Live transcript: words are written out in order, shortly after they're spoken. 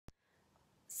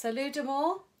Salut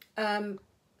d'amour.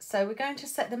 So we're going to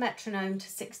set the metronome to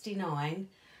 69.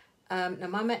 Now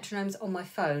my metronome's on my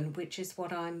phone, which is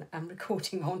what I'm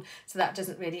recording on, so that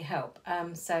doesn't really help.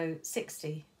 So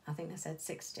 60, I think I said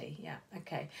 60, yeah,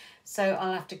 okay. So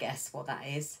I'll have to guess what that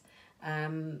is.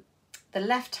 The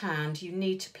left hand, you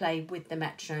need to play with the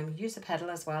metronome. Use the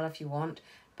pedal as well if you want,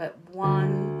 but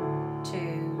 1, 2,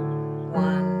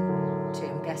 1, 2.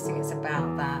 I'm guessing it's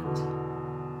about that.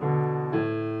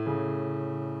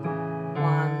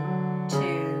 1, 2,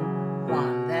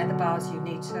 1. They're the bars you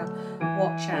need to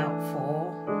watch out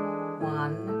for.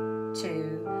 1,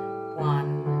 2,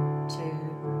 1, 2,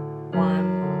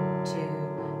 1,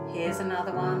 2. Here's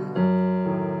another one.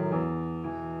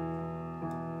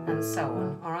 And so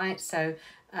on. All right, so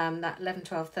that 11,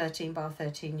 12, 13, bar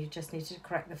 13, you just need to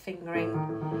correct the fingering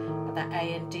of that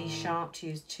A and D sharp to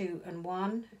use 2 and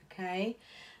 1. Okay,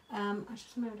 I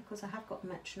just remembered because I have got a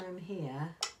metronome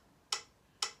here.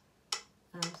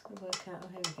 I'm just going to work out. Oh,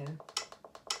 here we go.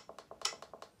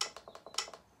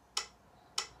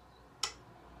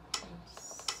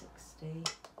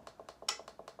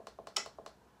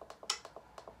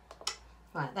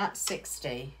 Right, that's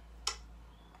 60.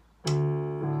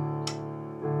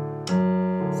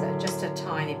 So just a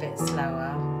tiny bit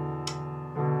slower.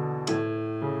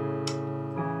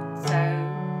 So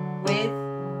with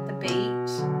the beat,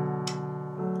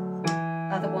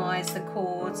 otherwise the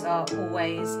chords are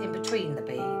always in between the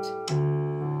beat.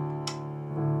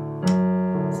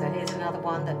 So here's another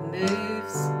one that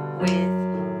moves with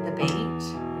the beat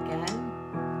again.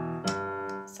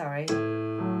 Sorry.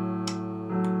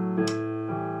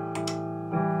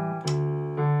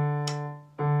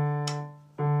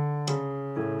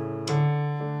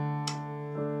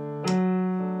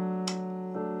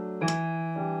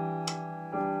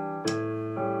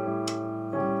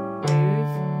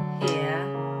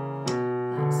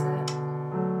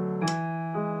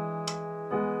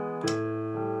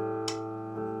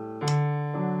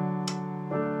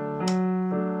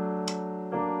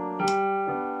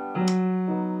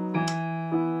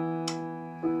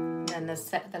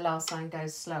 The last line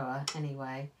goes slower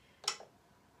anyway.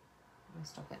 I'll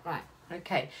stop it. Right,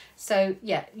 okay. So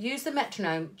yeah, use the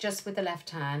metronome just with the left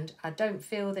hand. I don't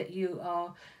feel that you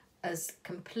are as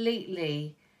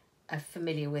completely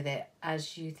familiar with it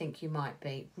as you think you might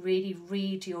be. Really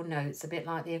read your notes, a bit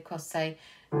like the accoste.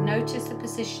 Notice the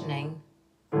positioning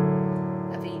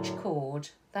of each chord.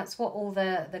 That's what all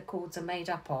the chords are made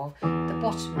up of. The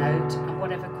bottom note and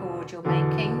whatever chord you're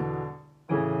making.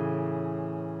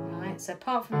 So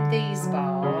apart from these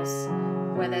bars,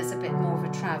 where there's a bit more of a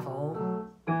travel,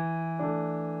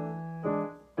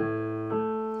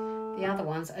 the other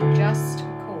ones are just a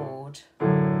chord.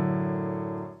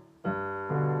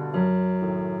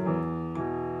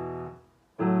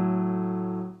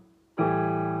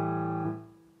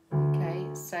 Okay,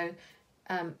 so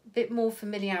a bit more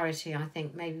familiarity, I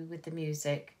think, maybe with the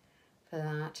music for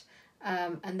that.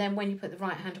 And then when you put the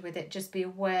right hand with it, just be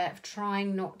aware of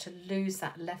trying not to lose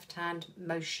that left hand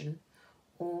motion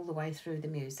all the way through the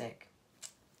music.